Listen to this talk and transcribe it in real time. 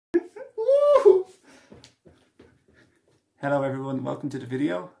Hello everyone, welcome to the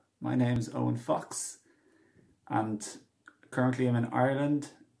video. My name is Owen Fox and currently I'm in Ireland,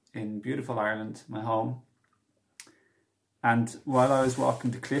 in beautiful Ireland, my home. And while I was walking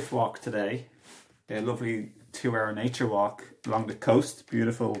the cliff walk today, a lovely 2-hour nature walk along the coast,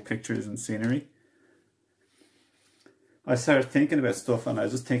 beautiful pictures and scenery, I started thinking about stuff, and I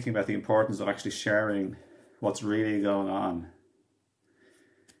was just thinking about the importance of actually sharing what's really going on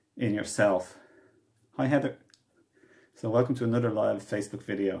in yourself. Hi Heather. So welcome to another live Facebook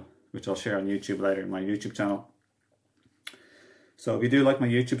video, which I'll share on YouTube later, my YouTube channel. So if you do like my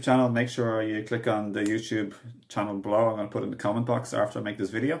YouTube channel, make sure you click on the YouTube channel below. I'm going to put it in the comment box after I make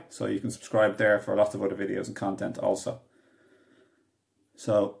this video, so you can subscribe there for lots of other videos and content also.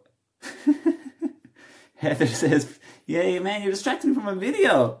 So Heather says, "Yay man, you're distracting me from my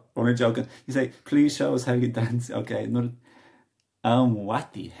video." Only joking. You say, "Please show us how you dance." Okay, another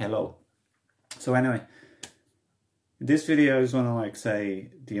what the hello. So anyway, this video is going to say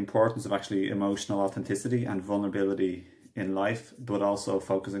the importance of actually emotional authenticity and vulnerability in life, but also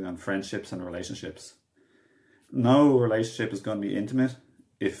focusing on friendships and relationships. No relationship is going to be intimate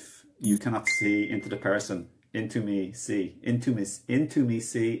if you cannot see into the person. Into me, see. Into me,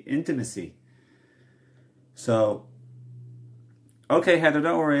 see. Intimacy. So, okay Heather,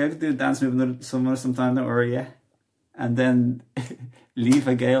 don't worry, I can do a dance move sometime, don't worry, yeah. And then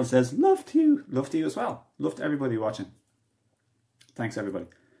Leva Gale says, love to you as well. Love to everybody watching. Thanks everybody.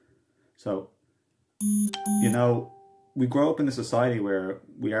 So, you know, we grow up in a society where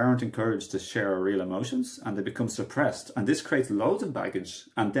we aren't encouraged to share our real emotions, and they become suppressed. And this creates loads of baggage.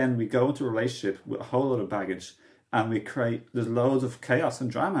 And then we go into a relationship with a whole lot of baggage, and there's loads of chaos and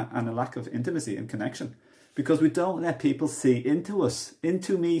drama and a lack of intimacy and connection, because we don't let people see into us.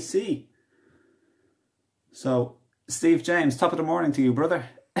 Into me, see. So, Steve James, top of the morning to you, brother.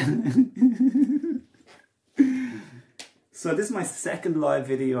 So this is my second live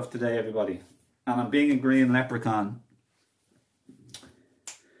video of today, everybody. And I'm being a green leprechaun.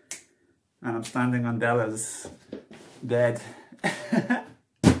 And I'm standing on Bella's bed.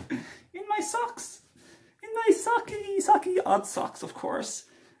 In my socks. In my socky odd socks, of course.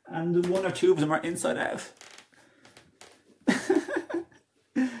 And one or two of them are inside out.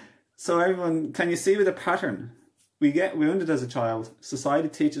 So everyone, can you see with a pattern? We get wounded as a child. Society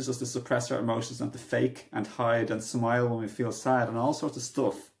teaches us to suppress our emotions and to fake and hide and smile when we feel sad and all sorts of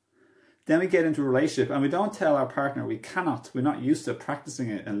stuff. Then we get into a relationship and we don't tell our partner we cannot. We're not used to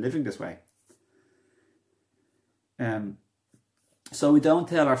practicing it and living this way. So we don't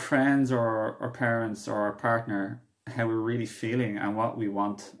tell our friends or our parents or our partner how we're really feeling and what we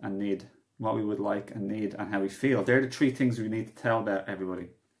want and need, what we would like and need and how we feel. They're the three things we need to tell about everybody.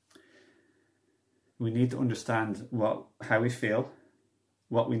 We need to understand how we feel,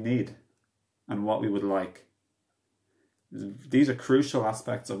 what we need, and what we would like. These are crucial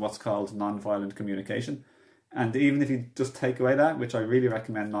aspects of what's called non-violent communication. And even if you just take away that, which I really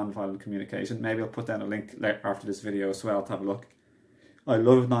recommend non-violent communication, maybe I'll put down a link after this video as well to have a look. I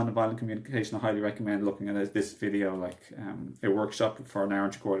love non-violent communication. I highly recommend looking at this video, like a workshop for an hour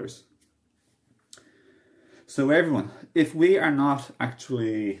and 3/4. So everyone, if we are not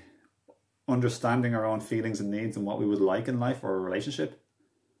actually understanding our own feelings and needs and what we would like in life or a relationship,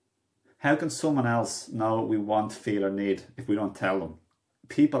 how can someone else know what we want, feel or need if we don't tell them?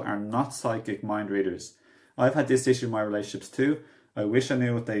 People are not psychic mind readers. I've had this issue in my relationships too. I wish I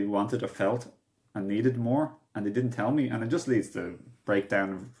knew what they wanted or felt and needed more, and they didn't tell me, and it just leads to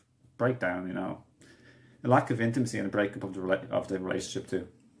breakdown, you know, a lack of intimacy and a breakup of the relationship too.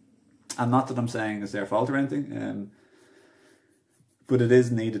 And not that I'm saying it's their fault or anything, but it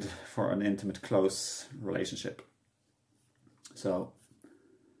is needed for an intimate, close relationship. So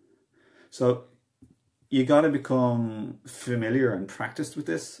you got to become familiar and practiced with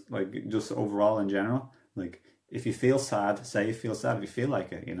this, like just overall in general. Like if you feel sad, say you feel sad if you feel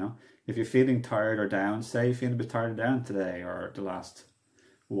like it, you know. If you're feeling tired or down, say you're feeling a bit tired or down today or the last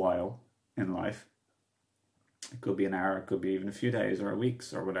while in life. It could be an hour, it could be even a few days or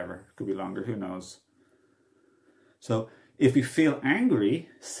weeks or whatever. It could be longer, who knows. So if you feel angry,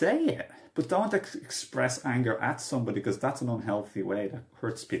 say it, but don't express anger at somebody, because that's an unhealthy way that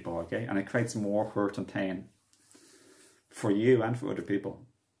hurts people, okay? And it creates more hurt and pain for you and for other people.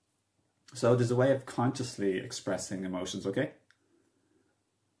 So there's a way of consciously expressing emotions, okay?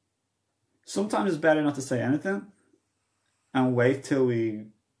 Sometimes it's better not to say anything and wait till we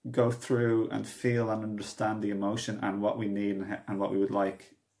go through and feel and understand the emotion and what we need and what we would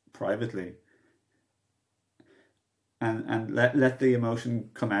like privately. And let the emotion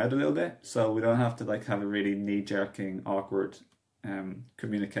come out a little bit, so we don't have to have a really knee-jerking, awkward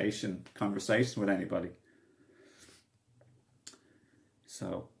conversation with anybody.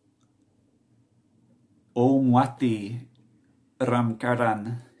 So, Omwati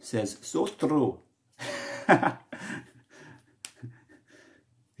Ramkaran says, so true.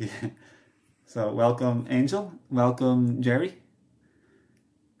 Yeah. So welcome Angel, welcome Jerry.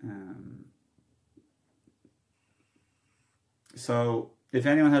 So if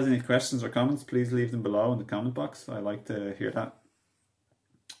anyone has any questions or comments, please leave them below in the comment box. I like to hear that.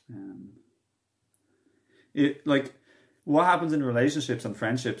 What happens in relationships and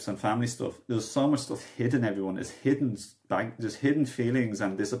friendships and family stuff, there's so much stuff hidden. Everyone is hidden, there's hidden feelings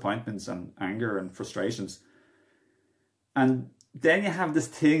and disappointments and anger and frustrations. And then you have this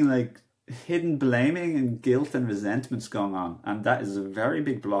thing like hidden blaming and guilt and resentments going on. And that is a very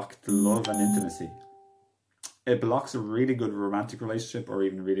big block to love and intimacy. It blocks a really good romantic relationship or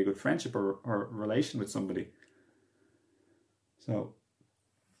even a really good friendship or relation with somebody. So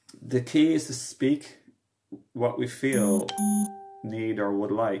the key is to speak what we feel, need, or would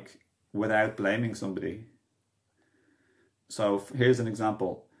like without blaming somebody. So here's an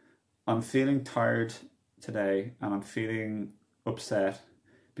example. I'm feeling tired today and I'm feeling upset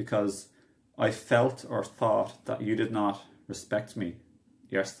because I felt or thought that you did not respect me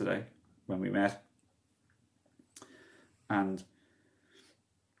yesterday when we met. And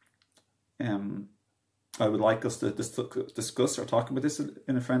I would like us to discuss or talk about this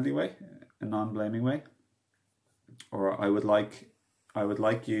in a friendly way, a non-blaming way. Or I would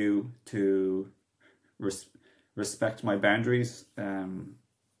like you to respect my boundaries.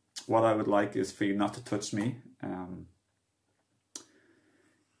 What I would like is for you not to touch me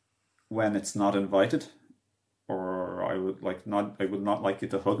when it's not invited. Or I would not like you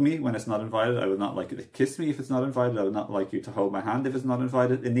to hug me when it's not invited. I would not like you to kiss me if it's not invited. I would not like you to hold my hand if it's not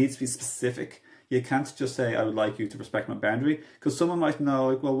invited. It needs to be specific. You can't just say, I would like you to respect my boundary, because someone might know,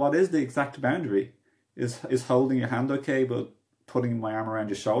 like, well, what is the exact boundary? Is holding your hand okay, but putting my arm around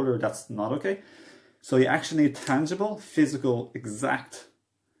your shoulder, that's not okay? So you actually need tangible, physical, exact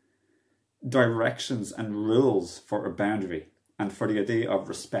directions and rules for a boundary. And for the idea of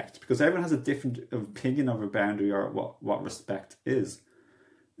respect, because everyone has a different opinion of a boundary or what respect is.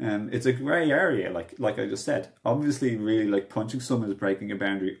 It's a grey area, like I just said. Obviously, really, like punching someone is breaking a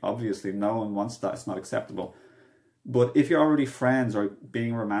boundary. Obviously, no one wants that. It's not acceptable. But if you're already friends or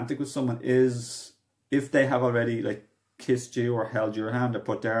being romantic with someone, if they have already like kissed you or held your hand or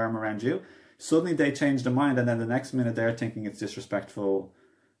put their arm around you, suddenly they change their mind, and then the next minute they're thinking it's disrespectful.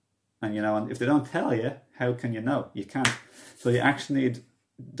 And and if they don't tell you, how can you know? You can't. So you actually need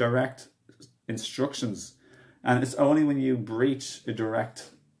direct instructions. And it's only when you breach a direct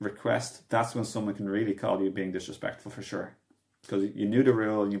request, that's when someone can really call you being disrespectful, for sure. Because you knew the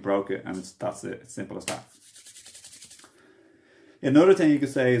rule and you broke it, and that's it. It's simple as that. Another thing you could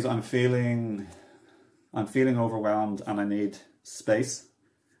say is I'm feeling overwhelmed and I need space.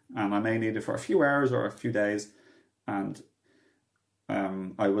 And I may need it for a few hours or a few days. And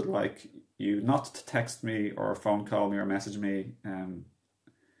I would like you not to text me or phone call me or message me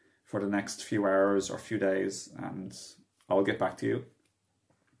for the next few hours or few days, and I'll get back to you.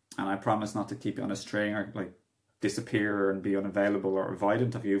 And I promise not to keep you on a string or like disappear and be unavailable or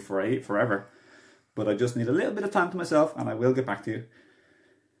avoidant of you forever. But I just need a little bit of time to myself, and I will get back to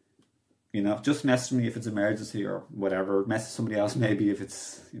you. Just message me if it's emergency or whatever. Message somebody else maybe if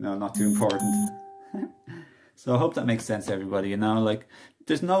it's not too important. So I hope that makes sense to everybody, like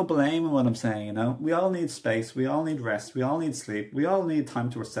there's no blame in what I'm saying, We all need space, we all need rest, we all need sleep, we all need time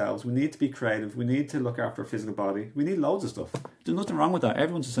to ourselves, we need to be creative, we need to look after our physical body, we need loads of stuff. There's nothing wrong with that,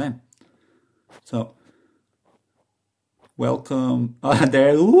 everyone's the same. So, welcome,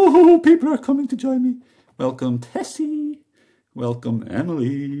 people are coming to join me. Welcome Tessie, welcome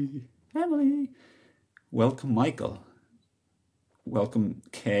Emily, welcome Michael, welcome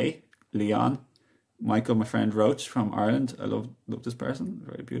Kay, Leon, Michael, my friend Roach from Ireland. I love this person.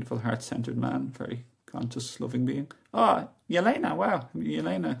 Very beautiful, heart-centered man. Very conscious, loving being. Oh, Yelena. Wow.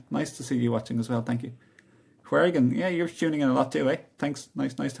 Yelena. Nice to see you watching as well. Thank you. Huergan. Yeah, you're tuning in a lot too, eh? Thanks.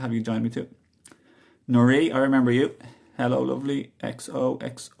 Nice to have you join me too. Nori, I remember you. Hello, lovely.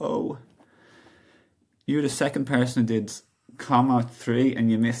 XOXO. You're the second person who did comma 3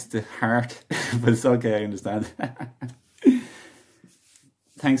 and you missed the heart. But it's okay, I understand.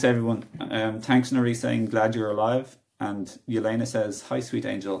 Thanks, everyone. Thanks, Nori, saying glad you're alive. And Yelena says, hi, sweet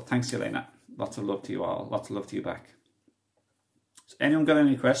angel. Thanks, Yelena. Lots of love to you all. Lots of love to you back. So anyone got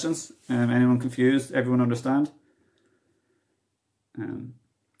any questions? Anyone confused? Everyone understand?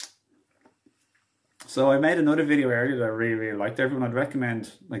 So I made another video earlier that I really, really liked. Everyone, I'd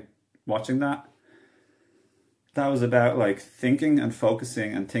recommend watching that. that was about like thinking and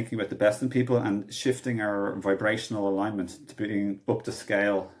focusing and thinking about the best in people and shifting our vibrational alignment to being up to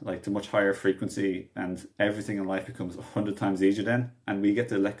scale, like to much higher frequency, and everything in life becomes 100 times easier then, and we get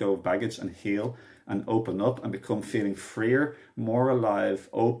to let go of baggage and heal and open up and become feeling freer, more alive,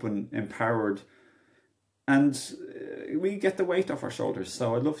 open, empowered, and we get the weight off our shoulders.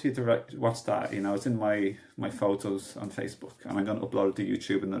 So I'd love for you to watch that. You know, it's in my photos on Facebook, and I'm going to upload it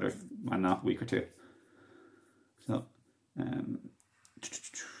to YouTube in another week or two. So,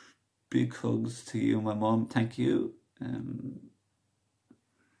 big hugs to you, my mum. Thank you.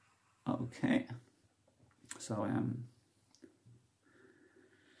 Okay. So,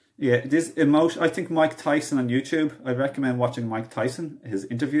 yeah, this emotion. I think Mike Tyson on YouTube. I recommend watching Mike Tyson, his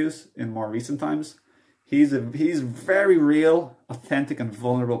interviews in more recent times. He's very real, authentic, and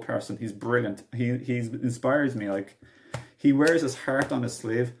vulnerable person. He's brilliant. He inspires me. Like, he wears his heart on his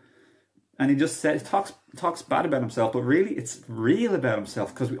sleeve. And he just talks bad about himself, but really it's real about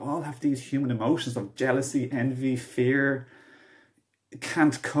himself, because we all have these human emotions of jealousy, envy, fear,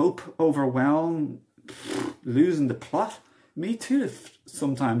 can't cope, overwhelm, losing the plot. Me too,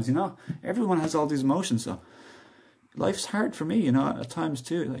 sometimes, you know. Everyone has all these emotions, so life's hard for me, you know, at times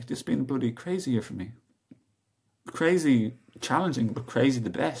too. Like, this has been a bloody crazy year for me. Crazy, challenging, but crazy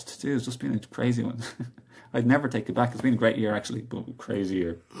the best too. It's just been a crazy one. I'd never take it back. It's been a great year actually, but crazy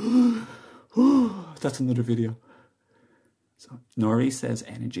year. That's another video. So Nori says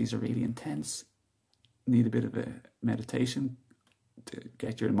energies are really intense. Need a bit of a meditation to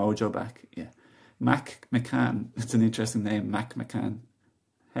get your mojo back. Yeah. Mac McCann. It's an interesting name, Mac McCann.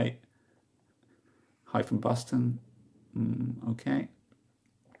 Hey. Hi from Boston. Okay.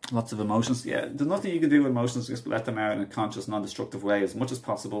 Lots of emotions. Yeah, there's nothing you can do with emotions, just let them out in a conscious, non-destructive way as much as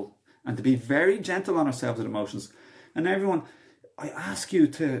possible. And to be very gentle on ourselves with emotions. And everyone, I ask you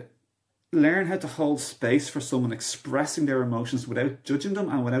to learn how to hold space for someone expressing their emotions without judging them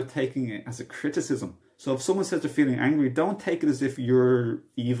and without taking it as a criticism. So if someone says they're feeling angry, don't take it as if you're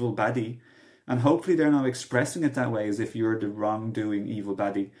evil baddie. And hopefully they're not expressing it that way as if you're the wrongdoing evil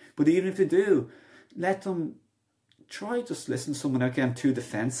baddie. But even if they do, let them try just listen to someone without getting too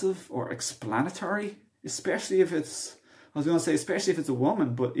defensive or explanatory. Especially if it's, especially if it's a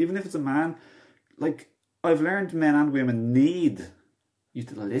woman, but even if it's a man, like, I've learned men and women need you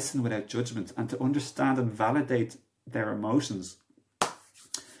to listen without judgment and to understand and validate their emotions.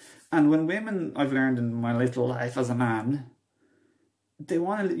 And when women, I've learned in my little life as a man, they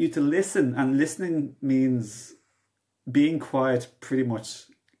want you to listen, and listening means being quiet pretty much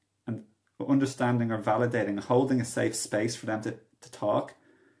and understanding or validating, holding a safe space for them to talk.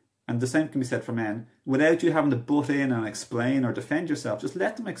 And the same can be said for men, without you having to butt in and explain or defend yourself. Just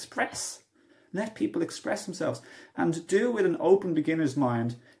let them express. Let people express themselves, and do with an open beginner's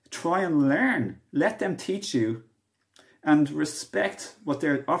mind. Try and learn. Let them teach you, and respect what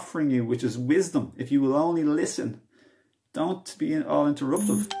they're offering you, which is wisdom. If you will only listen, don't be all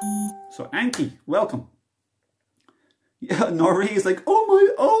interruptive. So Anki, welcome. Yeah, Nori is like,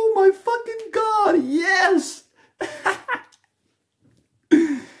 oh my fucking God, yes.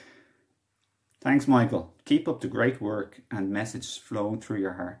 Thanks, Michael. Keep up the great work and message flowing through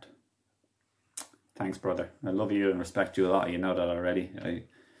your heart. Thanks, brother. I love you and respect you a lot. You know that already.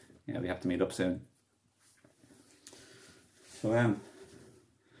 We have to meet up soon. So,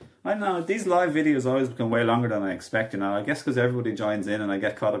 I don't know, these live videos always become way longer than I expect, you know. I guess because everybody joins in and I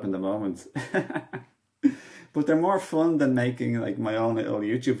get caught up in the moment. But they're more fun than making like my own little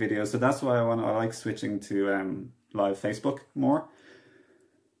YouTube videos. So that's why I like switching to live Facebook more.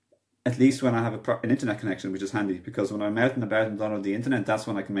 At least when I have an internet connection, which is handy, because when I'm out and about and don't have the internet, that's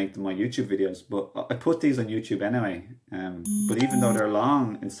when I can make my YouTube videos. But I put these on YouTube anyway. But even though they're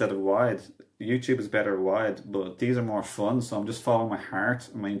long instead of wide, YouTube is better wide, but these are more fun. So I'm just following my heart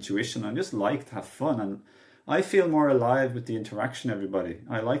and my intuition. I just like to have fun, and I feel more alive with the interaction, everybody.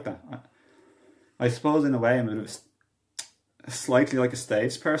 I like that. I suppose in a way I'm a bit of slightly like a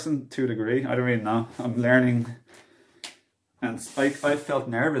stage person to a degree. I don't really know. I'm learning. And I felt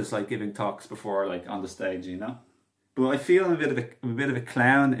nervous like giving talks before, like on the stage, you know. But I feel I'm a bit of a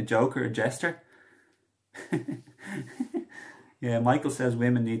clown, a joker, a jester. Yeah, Michael says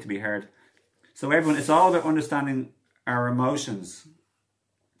women need to be heard. So everyone, it's all about understanding our emotions,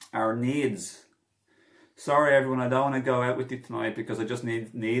 our needs. Sorry everyone, I don't want to go out with you tonight because I just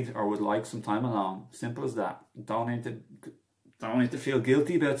need or would like some time alone. Simple as that. Don't need to feel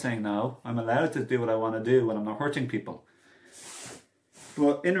guilty about saying no. I'm allowed to do what I want to do when I'm not hurting people.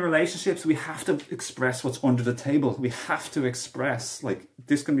 But in relationships, we have to express what's under the table. We have to express, like,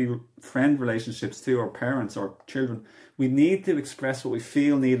 this can be friend relationships too, or parents or children. We need to express what we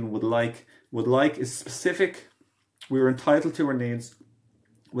feel, need, and would like. Would like is specific. We're entitled to our needs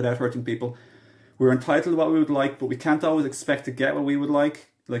without hurting people. We're entitled to what we would like, but we can't always expect to get what we would like.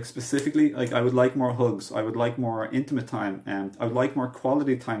 Like specifically, like I would like more hugs. I would like more intimate time. And I would like more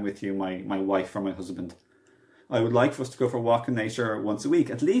quality time with you, my wife or my husband. I would like for us to go for a walk in nature once a week,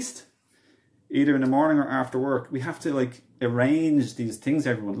 at least. Either in the morning or after work. We have to like arrange these things,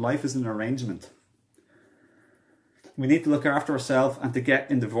 everyone. Life is an arrangement. We need to look after ourselves and to get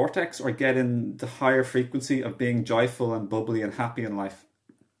in the vortex or get in the higher frequency of being joyful and bubbly and happy in life.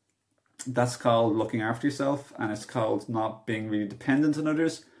 That's called looking after yourself, and it's called not being really dependent on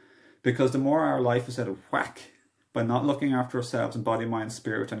others, because the more our life is out of whack by not looking after ourselves in body, mind,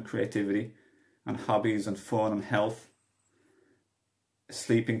 spirit and creativity and hobbies and fun and health,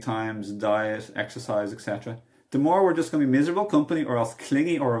 sleeping times, diet, exercise, etc., the more we're just going to be miserable company, or else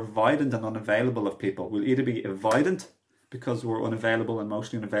clingy or avoidant and unavailable of people. We'll either be avoidant because we're unavailable,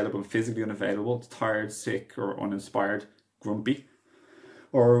 emotionally unavailable, physically unavailable, tired, sick or uninspired, grumpy,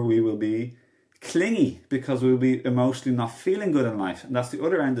 or we will be clingy because we'll be emotionally not feeling good in life. And that's the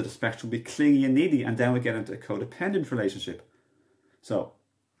other end of the spectrum, be clingy and needy, and then we get into a codependent relationship. So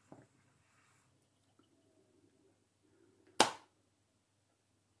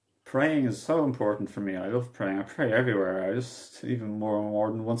praying is so important for me. I love praying. I pray everywhere. I just, even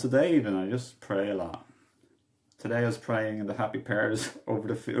more than once a day even, I just pray a lot. Today I was praying in the happy pairs over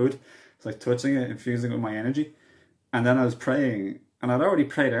the food. It's like touching it, infusing it with my energy. And then I was praying, and I'd already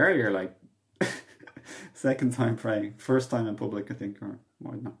prayed earlier, like second time praying. First time in public, I think, or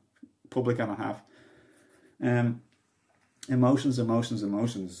more than that. Public and a half. Emotions, emotions,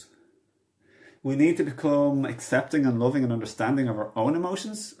 emotions. We need to become accepting and loving and understanding of our own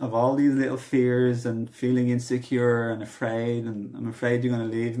emotions, of all these little fears and feeling insecure and afraid, and I'm afraid you're going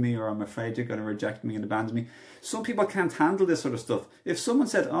to leave me, or I'm afraid you're going to reject me and abandon me. Some people can't handle this sort of stuff. If someone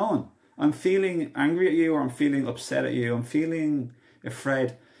said, Owen, I'm feeling angry at you, or I'm feeling upset at you, I'm feeling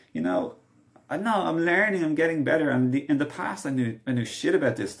afraid, you know, I know, I'm learning, I'm getting better, and in the past I knew shit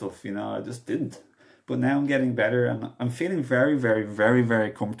about this stuff, you know, I just didn't. But now I'm getting better, and I'm feeling very, very, very,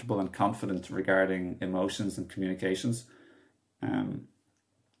 very comfortable and confident regarding emotions and communications. But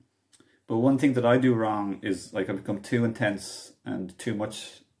one thing that I do wrong is, like, I become too intense and too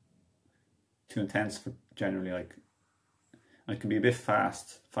intense for generally, like, I can be a bit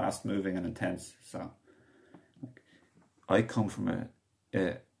fast moving and intense. So like, I come from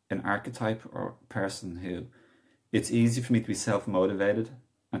an archetype or person who it's easy for me to be self-motivated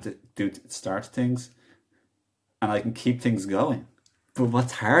and to start things, and I can keep things going. But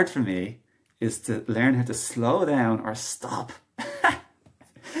what's hard for me is to learn how to slow down or stop.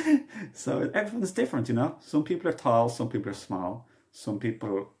 So everyone's different, you know. Some people are tall, some people are small. Some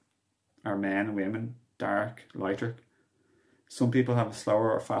people are men and women, dark, lighter. Some people have a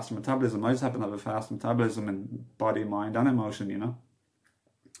slower or faster metabolism. I just happen to have a fast metabolism in body, mind and emotion, you know.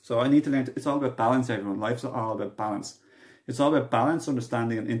 So I need to learn, it's all about balance, everyone. Life's all about balance. It's all about balance,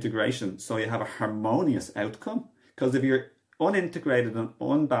 understanding and integration, so you have a harmonious outcome. Because if you're unintegrated and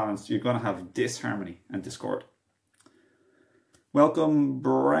unbalanced, you're going to have disharmony and discord. Welcome,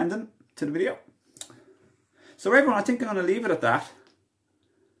 Brandon, to the video. So everyone, I think I'm going to leave it at that.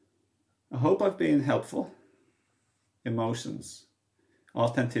 I hope I've been helpful. Emotions,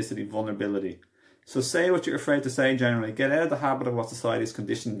 authenticity, vulnerability. So say what you're afraid to say generally. Get out of the habit of what society's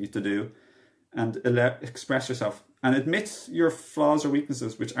conditioned you to do, and express yourself. And admit your flaws or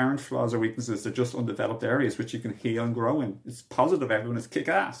weaknesses, which aren't flaws or weaknesses. They're just undeveloped areas which you can heal and grow in. It's positive, everyone. It's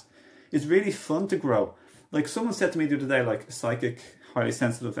kick-ass. It's really fun to grow. Like someone said to me the other day, like a psychic, highly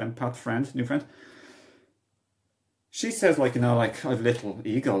sensitive empath friend, new friend. She says, like, you know, like, I've little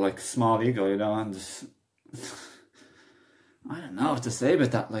ego, like small ego, you know, and I don't know what to say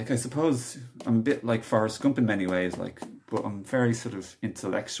about that. Like, I suppose I'm a bit like Forrest Gump in many ways, like, but I'm very sort of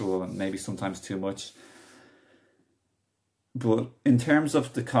intellectual and maybe sometimes too much. But in terms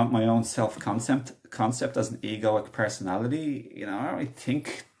of my own self-concept as an egoic personality, you know, I don't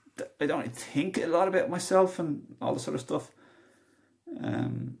really think a lot about myself and all this sort of stuff.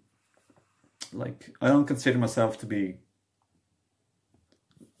 Like, I don't consider myself to be,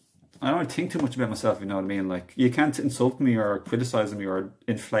 I don't think too much about myself, you know what I mean? Like, you can't insult me or criticize me or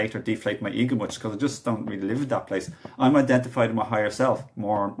inflate or deflate my ego much, because I just don't really live in that place. I'm identified in my higher self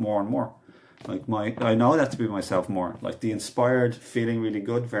more and more. Like, I know that to be myself more. Like the inspired, feeling really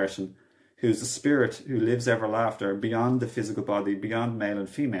good version, who's the spirit who lives ever after, beyond the physical body, beyond male and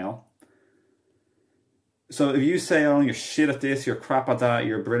female. So if you say, oh, you're shit at this, you're crap at that,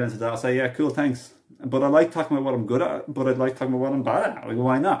 you're brilliant at that, I'll say, yeah, cool, thanks. But I like talking about what I'm good at, but I'd like talking about what I'm bad at. Like,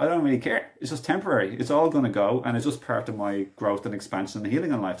 why not? I don't really care. It's just temporary. It's all going to go, and it's just part of my growth and expansion and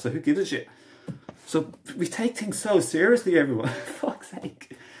healing in life. So who gives a shit? So we take things so seriously, everyone. For fuck's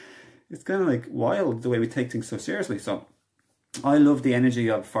sake. It's kind of like wild the way we take things so seriously. So I love the energy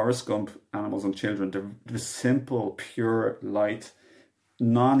of Forrest Gump, Animals and Children. The simple, pure, light,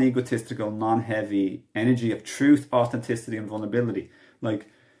 non-egotistical, non-heavy energy of truth, authenticity, and vulnerability. Like,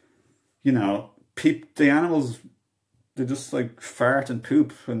 you know, the animals, they just like fart and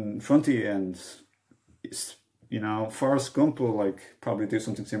poop in front of you, and you know, Forrest Gump will like probably do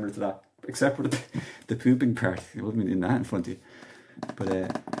something similar to that, except for the pooping part. He wouldn't be doing that in front of you.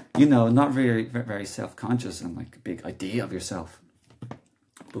 But you know, not very very self-conscious and like a big idea of yourself.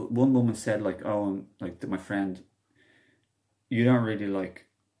 But one woman said like, oh, and like to my friend, you don't really like,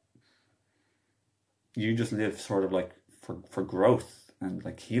 you just live sort of like for growth and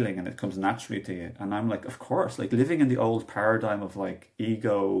like healing, and it comes naturally to you. And I'm like, of course, like living in the old paradigm of like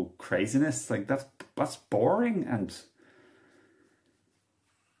ego craziness, like that's boring, and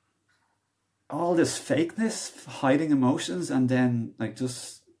all this fakeness, hiding emotions, and then like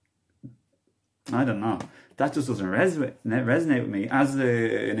just, I don't know, that just doesn't resonate with me. As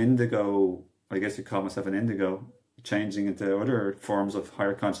an indigo, I guess you call myself an indigo, changing into other forms of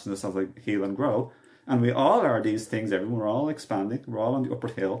higher consciousness of like heal and grow. And we all are these things, everyone. We're all expanding. We're all on the upper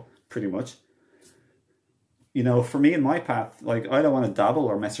hill, pretty much. You know, for me in my path, like I don't want to dabble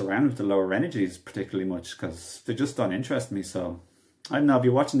or mess around with the lower energies particularly much, because they just don't interest me. So I don't know, if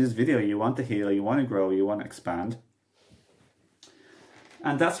you're watching this video, you want to heal, you want to grow, you want to expand.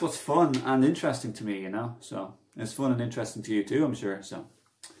 And that's what's fun and interesting to me, you know. So it's fun and interesting to you too, I'm sure. So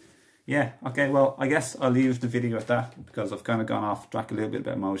yeah, okay, well, I guess I'll leave the video at that, because I've kind of gone off track a little bit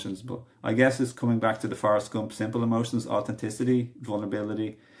about emotions. But I guess it's coming back to the Forrest Gump simple emotions: authenticity,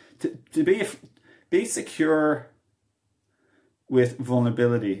 vulnerability. To be secure with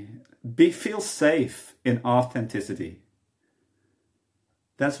vulnerability. Feel safe in authenticity.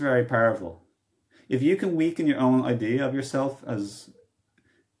 That's very powerful. If you can weaken your own idea of yourself as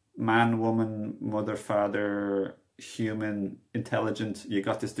man, woman, mother, father, human, intelligent, you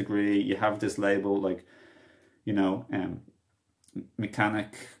got this degree, you have this label, like, you know,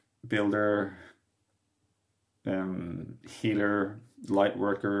 mechanic, builder, healer, light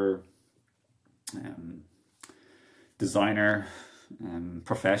worker, designer,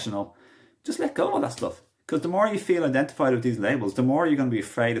 professional, just let go of all that stuff. Because the more you feel identified with these labels, the more you're going to be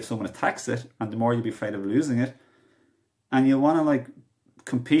afraid if someone attacks it, and the more you'll be afraid of losing it, and you'll want to like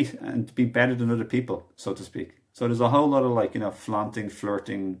compete and be better than other people, so to speak. So there's a whole lot of like, you know, flaunting,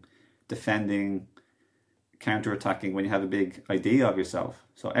 flirting, defending, counter-attacking when you have a big idea of yourself.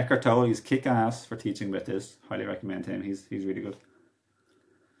 So Eckhart Tolle is kick-ass for teaching about this. Highly recommend him. He's really good.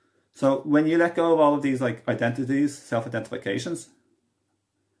 So when you let go of all of these like identities, self-identifications,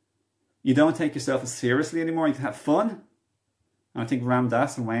 you don't take yourself as seriously anymore. You can have fun. And I think Ram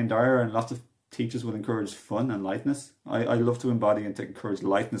Dass and Wayne Dyer and lots of teachers will encourage fun and lightness. I love to embody and to encourage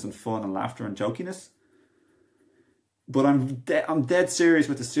lightness and fun and laughter and jokiness. But I'm dead serious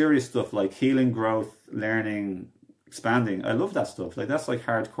with the serious stuff, like healing, growth, learning, expanding. I love that stuff. Like that's like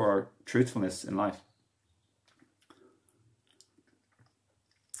hardcore truthfulness in life.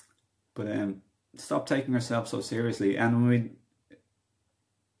 But stop taking ourselves so seriously. And when we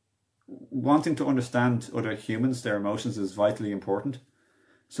wanting to understand other humans, their emotions is vitally important.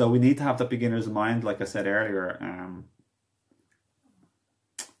 So we need to have that beginner's mind, like I said earlier.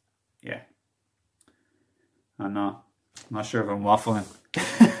 Yeah. I'm not sure if I'm waffling.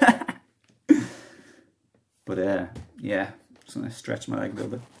 But yeah, just gonna stretch my leg a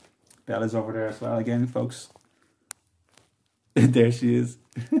little bit. Bella's over there as well again, folks. There she is.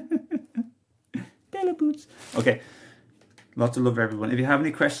 Bella boots. Okay. Lots of love, everyone. If you have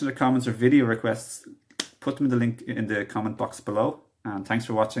any questions or comments or video requests, put them in the link in the comment box below. And thanks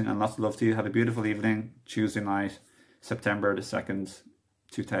for watching, and lots of love to you. Have a beautiful evening. Tuesday night, September the 2nd,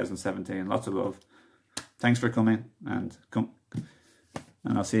 2017. Lots of love. Thanks for coming, and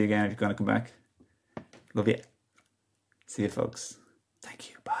I'll see you again if you're going to come back. Love you. See you, folks. Thank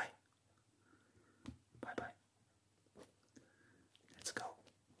you. Bye.